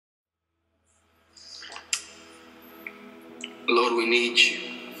Lord, we need you.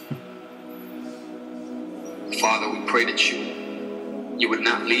 Father, we pray that you would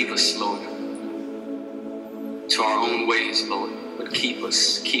not leave us, Lord, to our own ways, Lord, but keep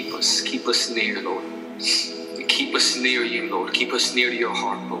us near, Lord. Keep us near you, Lord. Keep us near to your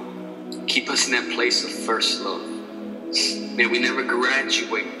heart, Lord. Keep us in that place of first love. May we never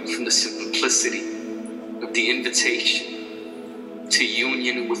graduate from the simplicity of the invitation to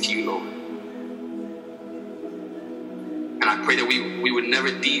union with you, Lord. And I pray that we would never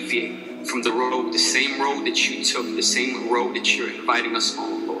deviate from the road, the same road that you took, the same road that you're inviting us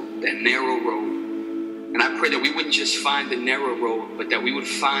on, Lord, that narrow road. And I pray that we wouldn't just find the narrow road, but that we would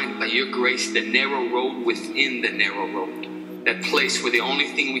find, by your grace, the narrow road within the narrow road. That place where the only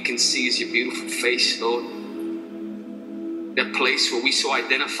thing we can see is your beautiful face, Lord. That place where we so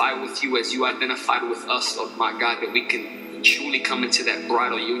identify with you as you identified with us, Lord, my God, that we can truly come into that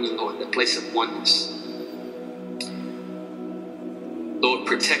bridal union, Lord, that place of oneness. Lord,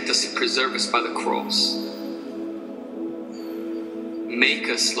 protect us and preserve us by the cross. Make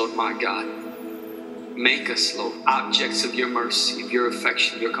us, Lord, my God, make us, Lord, objects of your mercy, of your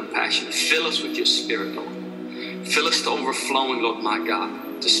affection, your compassion. Fill us with your spirit, Lord. Fill us to overflowing, Lord, my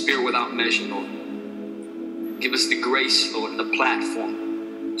God, to spirit without measure, Lord. Give us the grace, Lord, and the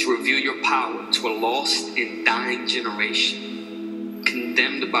platform to reveal your power to a lost and dying generation,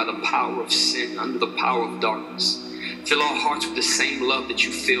 condemned by the power of sin, under the power of darkness. Fill our hearts with the same love that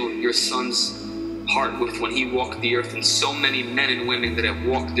you filled your son's heart with when he walked the earth, and so many men and women that have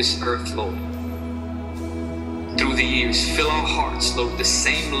walked this earth, Lord, through the years. Fill our hearts, Lord, with the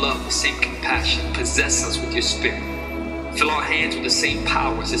same love, the same compassion. Possess us with your spirit. Fill our hands with the same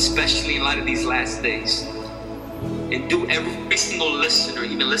powers, especially in light of these last days. And do every single listener,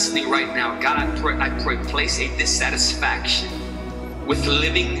 even listening right now, God, I pray, place a dissatisfaction with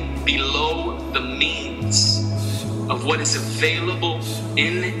living below the means of what is available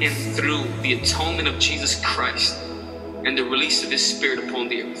in and through the atonement of Jesus Christ and the release of his spirit upon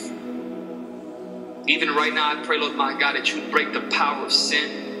the earth. Even right now, I pray, Lord, my God, that you would break the power of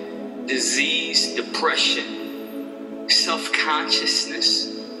sin, disease, depression, self-consciousness,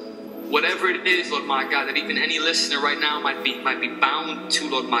 whatever it is, Lord, my God, that even any listener right now might be bound to,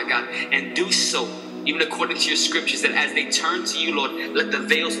 Lord, my God, and do so, even according to your scriptures, that as they turn to you, Lord, let the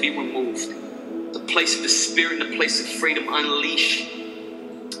veils be removed. The place of the Spirit, the place of freedom, unleash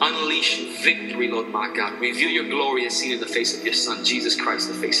victory, Lord, my God. Reveal your glory as seen in the face of your Son, Jesus Christ,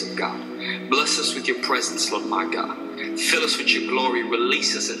 the face of God. Bless us with your presence, Lord, my God. Fill us with your glory.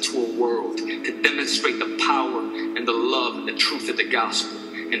 Release us into a world to demonstrate the power and the love and the truth of the gospel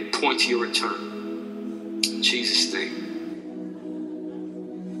and point to your return. In Jesus' name.